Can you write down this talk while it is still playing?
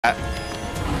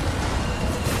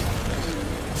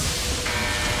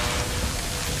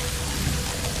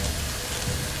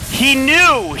He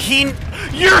knew!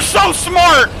 You're so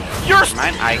smart! You're...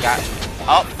 Mine, I got...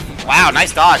 Oh, wow,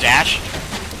 nice dodge, Ash.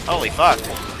 Holy fuck.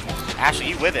 Ashley,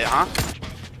 you with it, huh?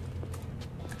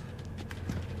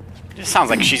 It sounds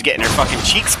like she's getting her fucking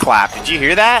cheeks clapped. Did you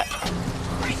hear that?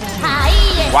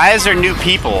 Why is there new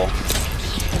people?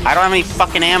 I don't have any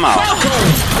fucking ammo.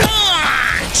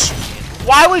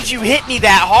 Why would you hit me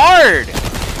that hard?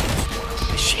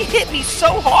 She hit me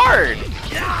so hard.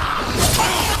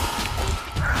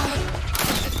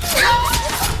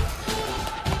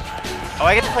 Oh,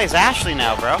 I get to play as Ashley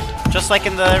now, bro. Just like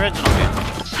in the original game.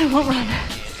 I won't run.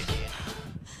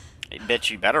 Hey, bitch,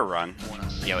 you better run.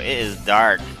 Yo, it is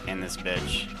dark in this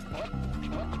bitch.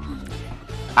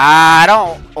 I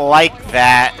don't like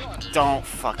that. Don't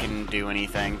fucking do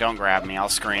anything. Don't grab me. I'll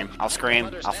scream. I'll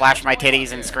scream. I'll flash my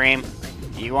titties and scream.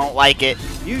 You won't like it.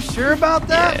 You sure about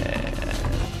that? Yeah.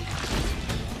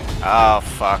 Oh,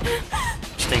 fuck.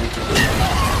 Sting.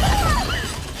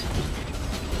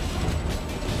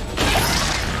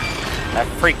 That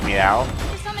freaked me out.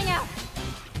 There's something out.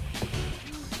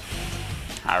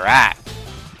 Alright.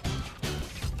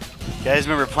 You guys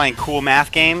remember playing cool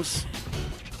math games?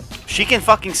 She can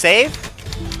fucking save?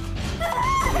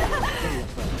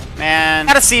 Man,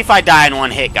 gotta see if I die in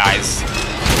one hit, guys.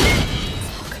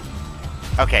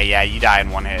 Okay, yeah, you die in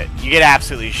one hit. You get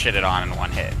absolutely shitted on in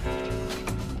one hit.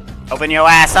 Open your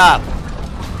ass up.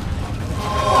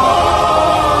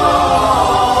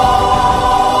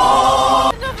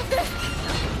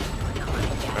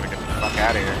 Better get the fuck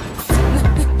out of here.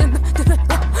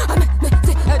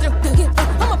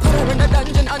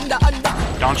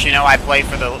 Don't you know I play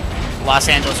for the Los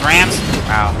Angeles Rams?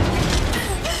 Wow.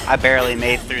 I barely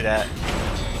made through that.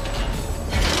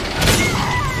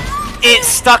 It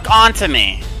stuck onto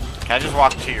me. Can I just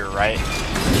walk to your right?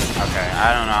 Okay,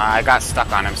 I don't know. I got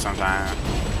stuck on him sometime.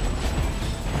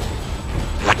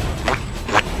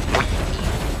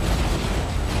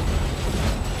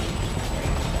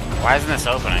 Why isn't this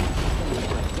opening?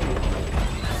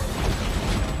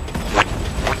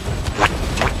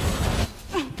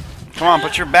 Come on,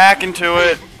 put your back into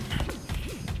it.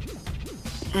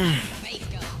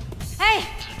 Hey!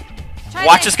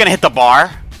 Watch is gonna hit the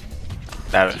bar.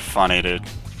 That was funny, dude.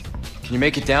 Can you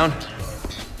make it down?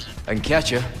 I can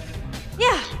catch you.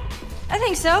 Yeah, I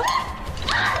think so.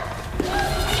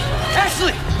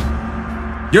 Ashley!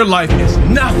 Your life is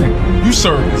nothing. You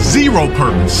serve zero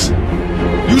purpose.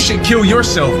 You should kill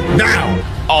yourself now.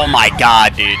 Oh my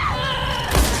god, dude.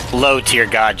 Low tier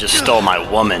god just stole my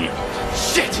woman.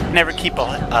 Shit! Never keep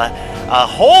a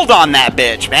hold on that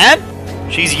bitch, man.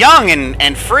 She's young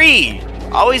and free.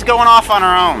 Always going off on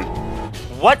her own.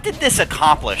 What did this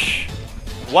accomplish?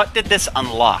 What did this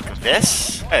unlock?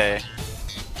 This? Hey.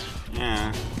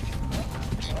 Yeah.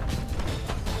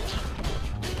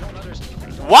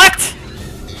 What?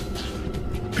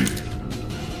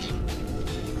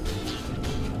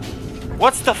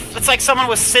 What's the? It's like someone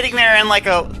was sitting there in like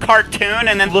a cartoon,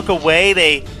 and then look away.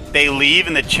 They leave,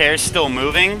 and the chair's still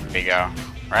moving. There you go.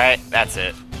 Right? That's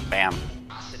it. Bam.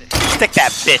 Stick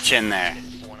that bitch in there.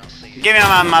 Give me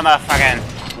my motherfucking.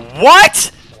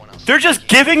 What? They're just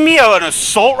giving me an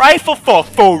assault rifle for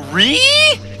free?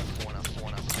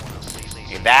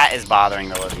 Okay, that is bothering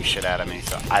the living shit out of me.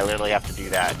 So I literally have to do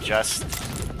that. Just.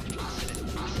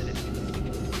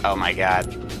 Oh my god.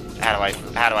 How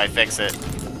do I fix it?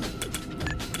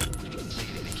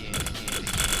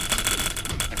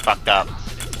 I fucked up.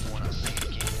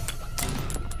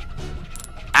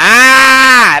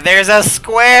 Ah! There's a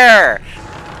square!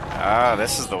 Oh,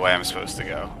 this is the way I'm supposed to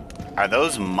go. Are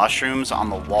those mushrooms on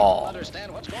the wall?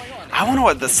 I wonder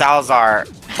what the Salazar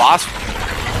boss...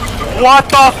 What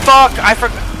the fuck? I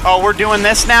forgot. Oh, we're doing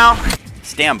this now?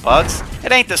 These damn bugs?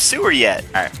 It ain't the sewer yet.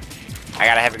 Alright. I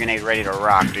got a heavy grenade ready to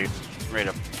rock, dude. Ready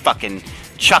to fucking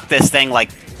chuck this thing like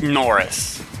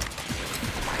Norris.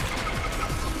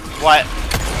 What?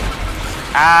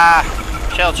 Ah.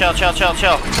 Chill, chill, chill, chill,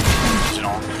 chill.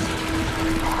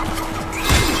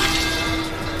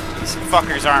 These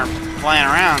fuckers aren't playing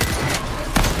around.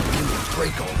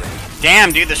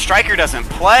 Damn, dude, the striker doesn't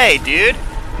play, dude.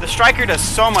 The striker does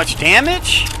so much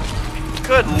damage.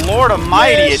 Good lord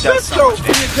almighty, it does so much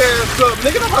damage.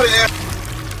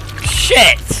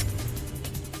 Shit!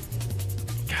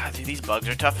 God, dude, these bugs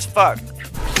are tough as fuck.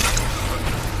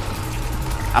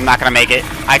 I'm not gonna make it.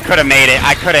 I could have made it.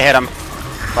 I could have hit him.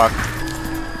 Fuck.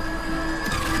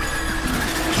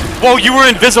 Whoa, you were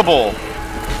invisible!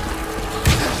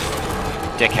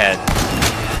 Dickhead.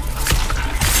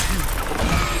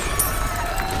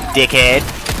 Dickhead.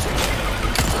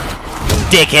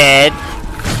 Dickhead.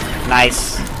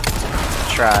 Nice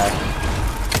try.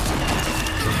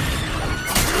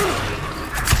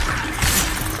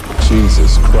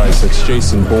 Jesus Christ, it's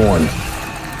Jason Bourne.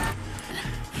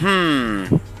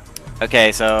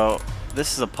 Okay, so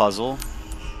this is a puzzle.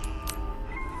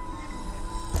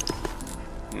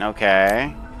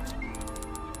 Okay.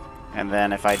 And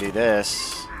then if I do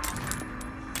this...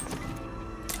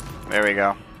 There we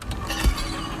go.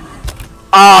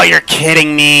 Oh, you're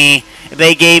kidding me!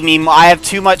 They gave me... I have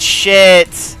too much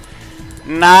shit!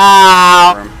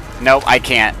 No! Nope, I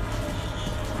can't.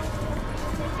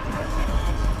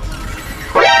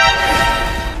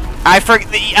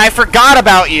 I forgot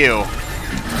about you!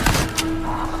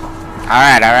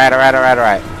 Alright, alright, alright, alright,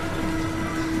 alright.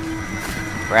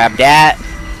 Grab that.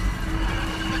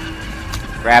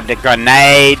 Grab the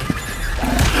grenade.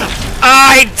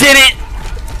 I didn't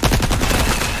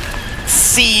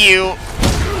see you!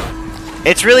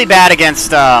 It's really bad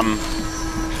against, No,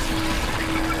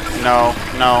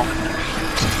 no.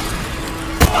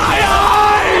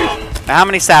 How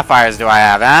many sapphires do I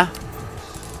have, huh?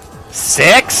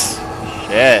 6?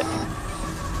 Shit.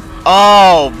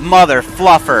 Oh, mother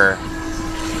fluffer.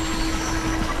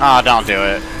 Oh, don't do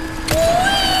it.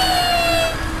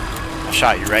 I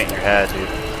shot you right in your head, dude.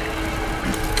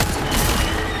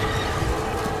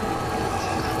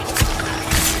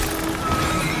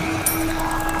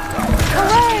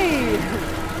 Hooray!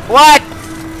 What?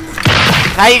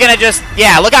 How you gonna just...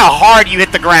 Yeah, look how hard you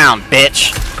hit the ground,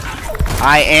 bitch.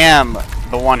 I am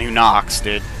the one who knocks,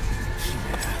 dude.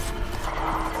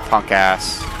 Punk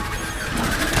ass.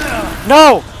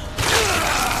 No!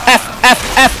 F,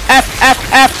 F, F, F,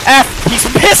 F, F, F! He's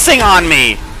pissing on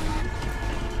me!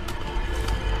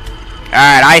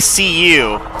 Alright, I see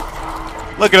you.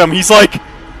 Look at him, he's like...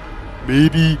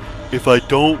 Maybe if I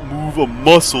don't move a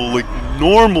muscle like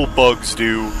normal bugs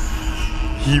do,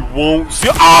 he won't see...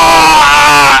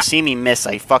 Ah! See me miss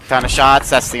a fuck ton of shots,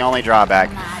 that's the only drawback.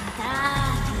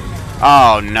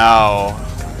 Oh no.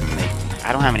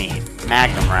 I don't have any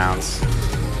Magnum rounds.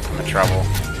 I'm in trouble.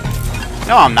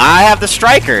 No, I'm not. I have the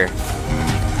striker.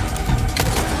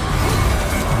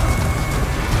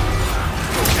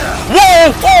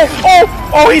 Whoa! Oh! Oh!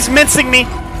 Oh! He's mincing me.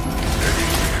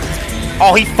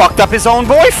 Oh, he fucked up his own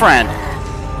boyfriend.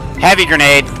 Heavy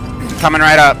grenade. Coming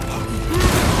right up.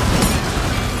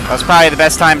 That was probably the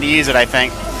best time to use it, I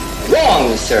think.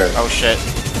 Wrong, sir. Oh, shit.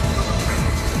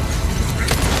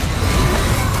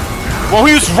 Well,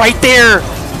 he was right there!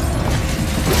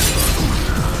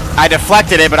 I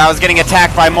deflected it, but I was getting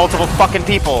attacked by multiple fucking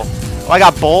people. Oh, I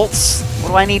got bolts? What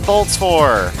do I need bolts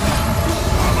for?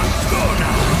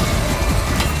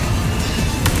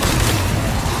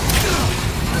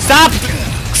 Stop!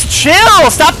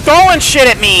 Chill! Stop throwing shit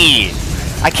at me!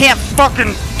 I can't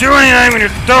fucking do anything when you're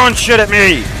throwing shit at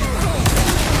me!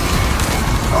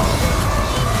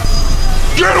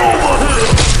 Get over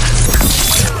here!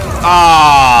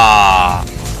 Ah!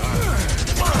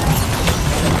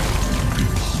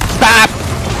 Bap!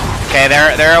 Okay,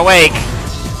 they're awake.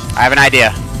 I have an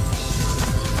idea.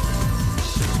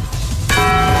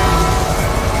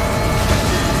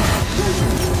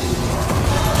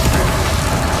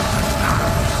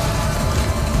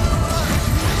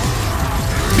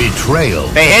 Betrayal.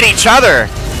 They hit each other.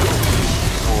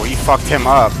 Oh, you fucked him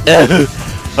up.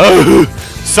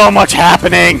 So much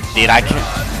happening. Dude, I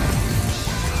can't.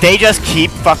 They just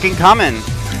keep fucking coming.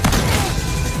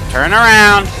 Turn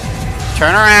around.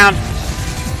 Turn around.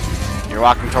 You're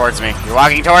walking towards me. You're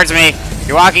walking towards me.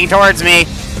 You're walking towards me.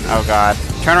 Oh god.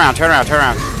 Turn around, turn around, turn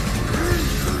around.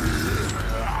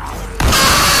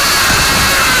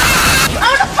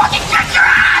 I'm gonna fucking kick your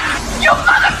ass! You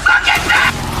motherfucking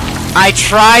bitch! I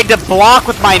tried to block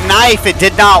with my knife. It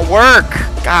did not work.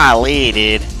 Golly,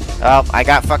 dude. Oh, I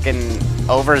got fucking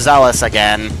overzealous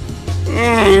again.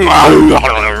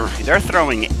 They're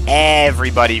throwing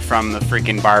everybody from the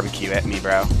freaking barbecue at me,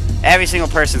 bro. Every single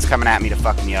person's coming at me to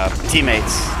fuck me up.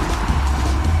 Teammates.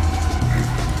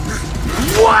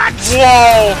 What?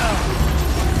 Whoa!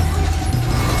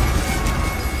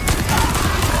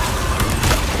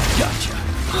 Gotcha.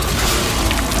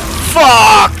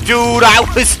 Fuck, dude, I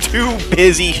was too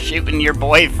busy shooting your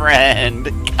boyfriend.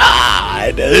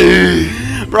 God.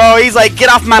 Bro, he's like, get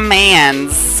off my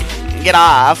mans. Get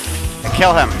off.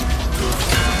 Kill him.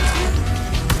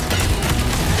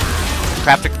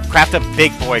 Craft a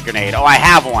big boy grenade. Oh, I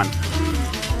have one.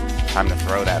 Time to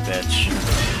throw that bitch.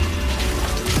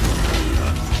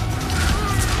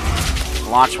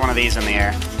 Launch one of these in the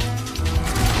air.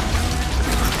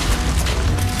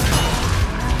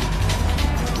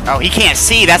 Oh, he can't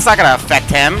see. That's not gonna affect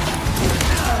him.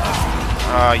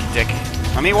 Oh, you dick.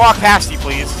 Let me walk past you,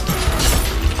 please.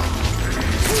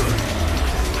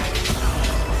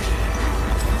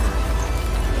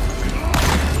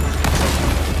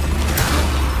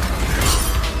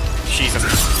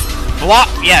 Block.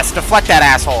 Yes, deflect that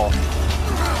asshole.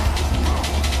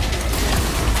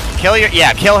 Kill your.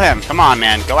 Yeah, kill him. Come on,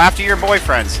 man. Go after your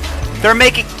boyfriends. They're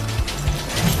making.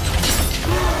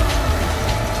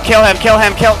 Kill him. Kill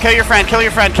him. Kill your friend. Kill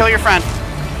your friend. Kill your friend.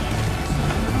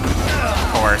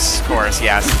 Of course,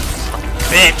 yes.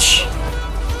 Bitch.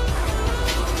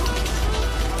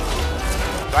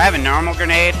 Do I have a normal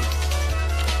grenade?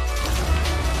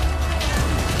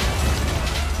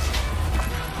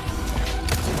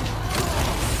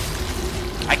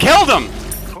 I killed him!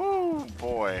 Oh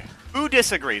boy. Who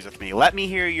disagrees with me? Let me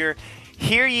hear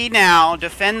ye now,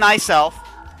 defend thyself.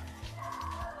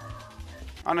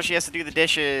 Oh no, she has to do the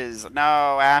dishes.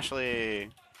 No, Ashley.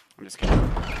 I'm just kidding.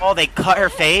 Oh, they cut her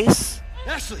face?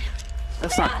 Ashley!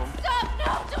 That's not cool. Stop!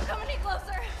 No! Don't come any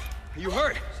closer! Are you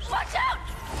hurt? Watch out!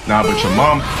 Nah, but your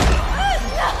mom.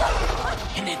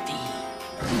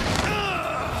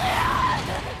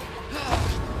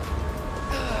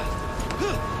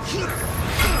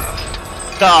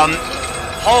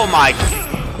 Oh my.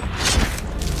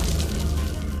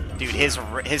 Dude,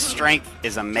 his strength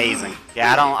is amazing.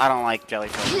 Yeah, I don't like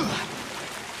jellyfish.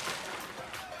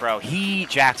 Bro, he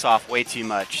jacks off way too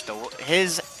much.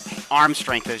 His arm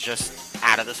strength is just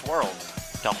out of this world.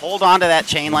 To hold on to that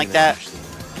chain like that.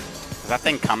 Is that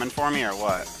thing coming for me or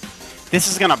what? This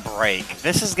is gonna break.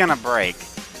 This is gonna break.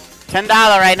 $10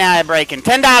 right now, I'm breaking.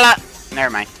 $10!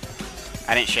 Never mind.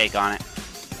 I didn't shake on it.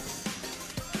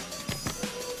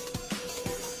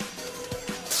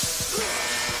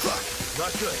 Fuck,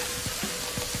 not good.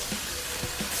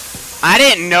 I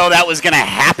didn't know that was gonna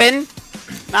happen.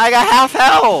 Now I got half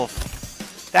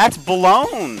health. That's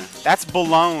blown. That's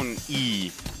blown.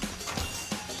 E.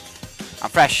 I'm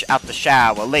fresh out the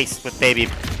shower, laced with baby.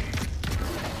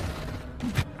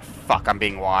 Fuck, I'm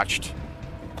being watched.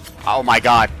 Oh my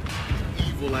god.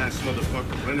 Evil ass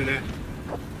motherfucker running at.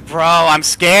 Bro, I'm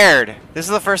scared. This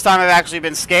is the first time I've actually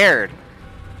been scared.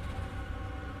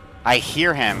 I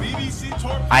hear him.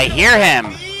 I hear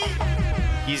him.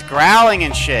 He's growling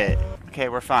and shit. Okay,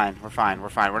 we're fine. We're fine. We're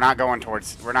fine. We're not going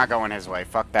his way.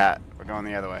 Fuck that. We're going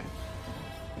the other way.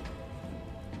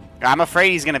 I'm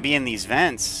afraid he's gonna be in these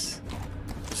vents.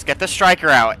 Just get the striker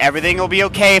out. Everything will be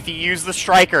okay if you use the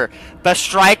striker. The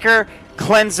striker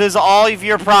cleanses all of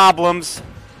your problems.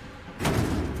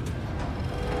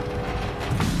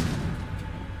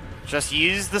 Just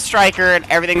use the striker and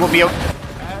everything will be okay.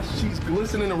 Ass cheeks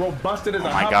glistening and robust as Oh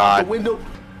I my hop God. out the window.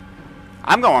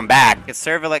 I'm going back.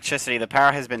 Conserve electricity. The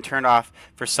power has been turned off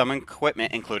for some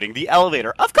equipment, including the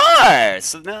elevator. Of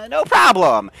course! No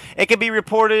problem. It can be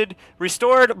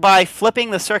restored by flipping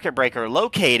the circuit breaker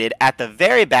located at the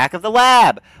very back of the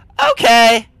lab.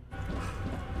 Okay.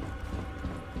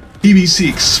 PVC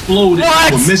exploded.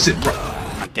 What? We'll miss it, bro.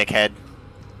 Dickhead.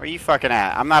 Where you fucking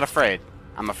at? I'm not afraid.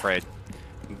 I'm afraid.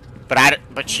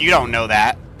 But you don't know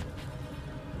that.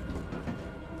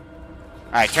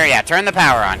 Alright, turn the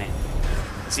power on.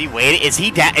 Is he waiting? Is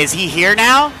he here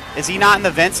now? Is he not in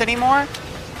the vents anymore?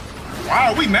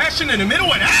 Wow, are we mashing in the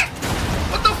middle of that?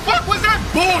 What the fuck was that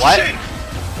bullshit?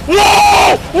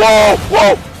 What? Whoa!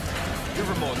 Whoa! Your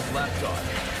remote's laptop.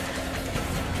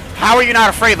 How are you not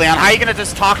afraid, Leon? How are you gonna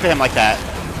just talk to him like that?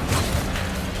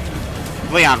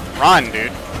 Leon, run,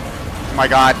 dude. Oh my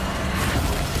god.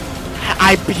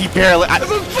 He barely.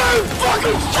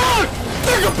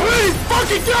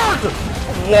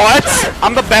 What?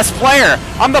 I'm the best player.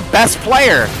 I'm the best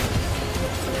player.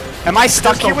 Am I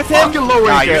stuck here with him? Fucking low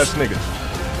rank ass nigga.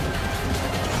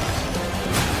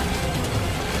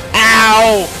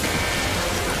 Ow!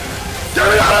 Get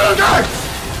me out of the guy!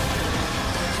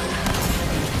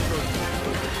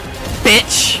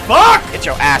 Bitch! Fuck! Get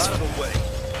your ass.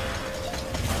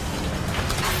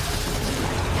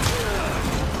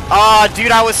 Oh,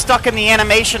 dude, I was stuck in the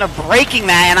animation of breaking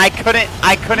that, and I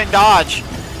couldn't dodge.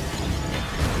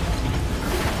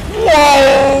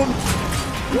 Whoa!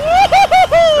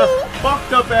 The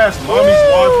fucked up ass mommy's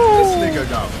watching. This nigga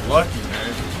got lucky,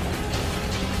 man.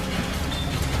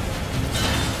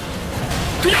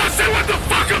 Do y'all see what the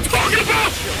fuck I'm talking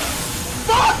about?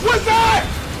 Fuck was that?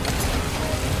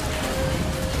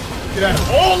 Get that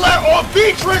whole let off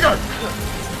B trigger.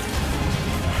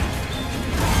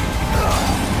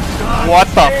 What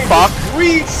the fuck?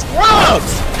 Reed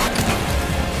scrubs!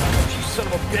 You son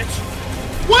of a bitch.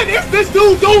 What is this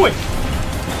dude doing?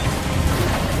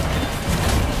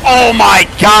 Oh my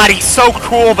god, he's so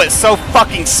cool but so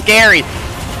fucking scary.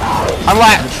 I'm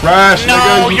like, Trash, no,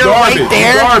 nigga. you're garbage. right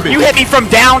there. Garbage. You hit me from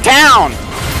downtown.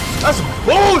 That's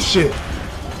bullshit.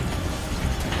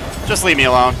 Just leave me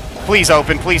alone. Please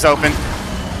open, please open.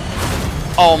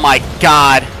 Oh my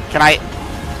god. Can I?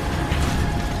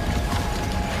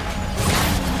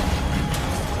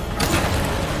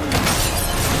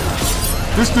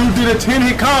 This dude did a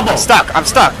 10-hit combo. I'm stuck. I'm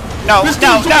stuck. No, This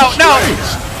no, dude's no, on no.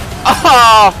 strings.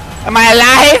 Oh, am I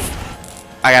alive?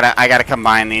 I gotta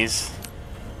combine these.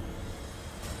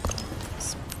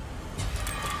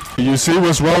 You see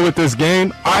what's wrong with this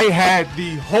game? I had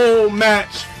the whole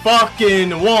match fucking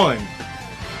won.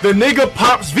 The nigga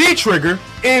pops V-trigger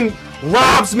and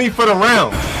robs me for the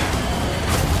round.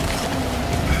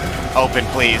 Open,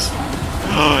 please.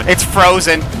 It's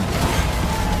frozen.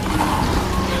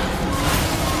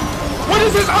 What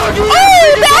is this arguing?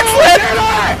 Oh, backflip!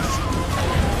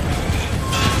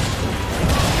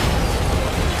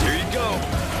 Here you go.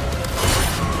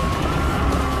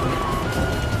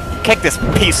 Kick this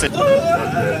piece of...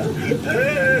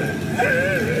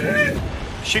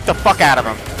 Shoot the fuck out of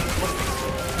him.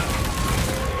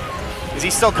 Is he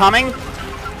still coming?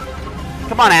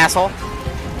 Come on, asshole.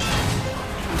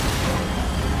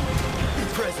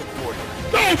 Present for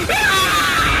you.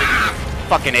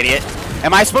 Fucking idiot.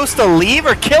 Am I supposed to leave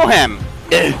or kill him?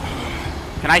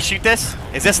 Can I shoot this?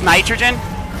 Is this nitrogen?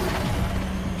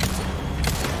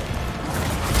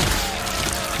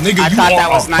 Nigga, I you thought are that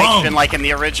was a nitrogen bum. like in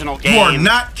the original game. You are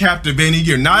not captivating.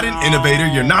 You're not an innovator.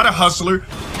 You're not a hustler.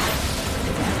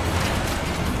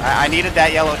 I needed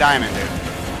that yellow diamond, dude.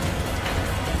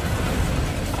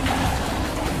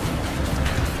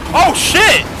 Oh,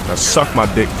 shit! Now suck my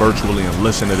dick virtually and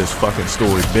listen to this fucking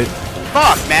story, bitch.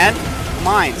 Fuck, man.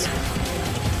 Mines.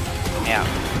 Yeah.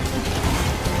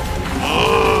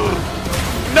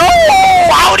 No!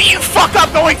 How do you fuck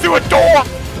up going through a door?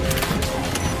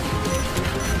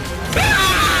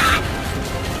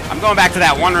 I'm going back to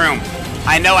that one room.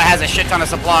 I know it has a shit ton of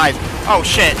supplies. Oh,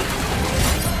 shit.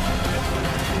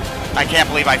 I can't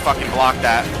believe I fucking blocked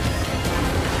that.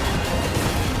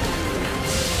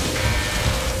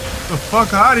 Get the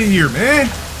fuck out of here, man.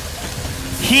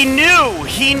 He knew!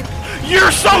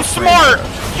 You're so smart!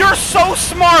 You're so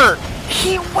smart!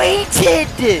 He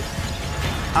waited!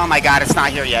 Oh my god, it's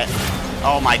not here yet.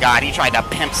 Oh my god, he tried to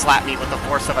pimp slap me with the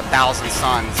force of 1,000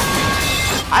 suns.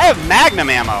 I have magnum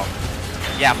ammo.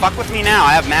 Yeah, fuck with me now,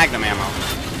 I have magnum ammo.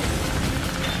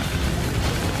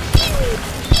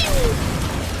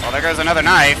 Well, there goes another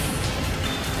knife.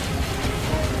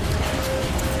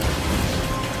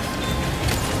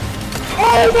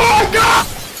 Oh my god!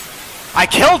 I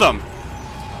killed him!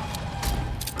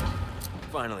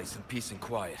 Finally, some peace and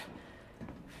quiet.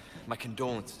 My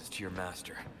condolences to your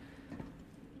master.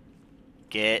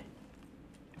 Get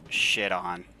shit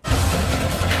on.